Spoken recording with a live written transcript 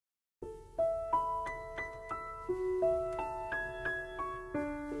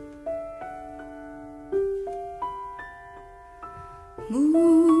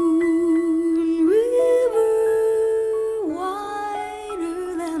Moon river,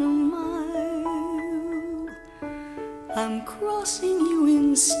 wider than a mile, I'm crossing you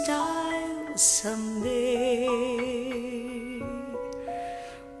in style someday.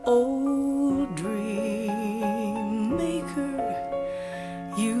 Old dream maker,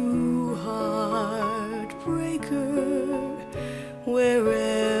 you heartbreaker,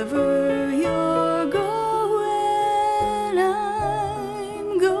 wherever you're going,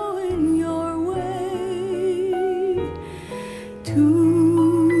 I'm going your way.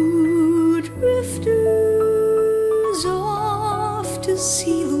 Two drifters off to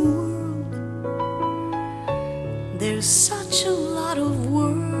see the world. There's such a lot of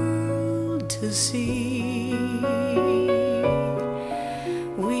world to see.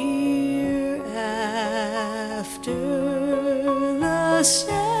 We're after the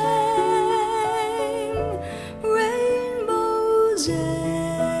same rainbow's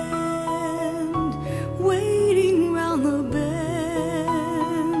end, waiting round the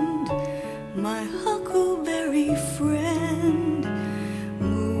bend, my huckleberry friend,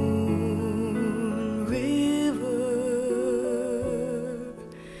 Moon River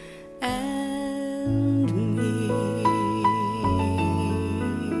and me.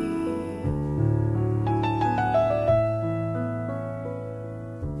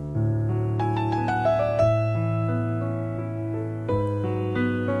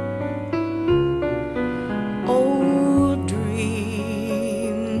 Old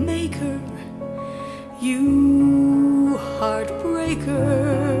dream maker, you heartbreaker,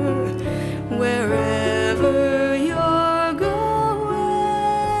 wherever you're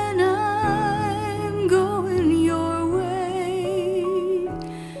going, I'm going your way.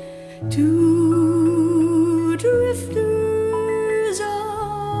 Two drifters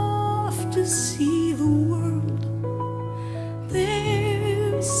off to see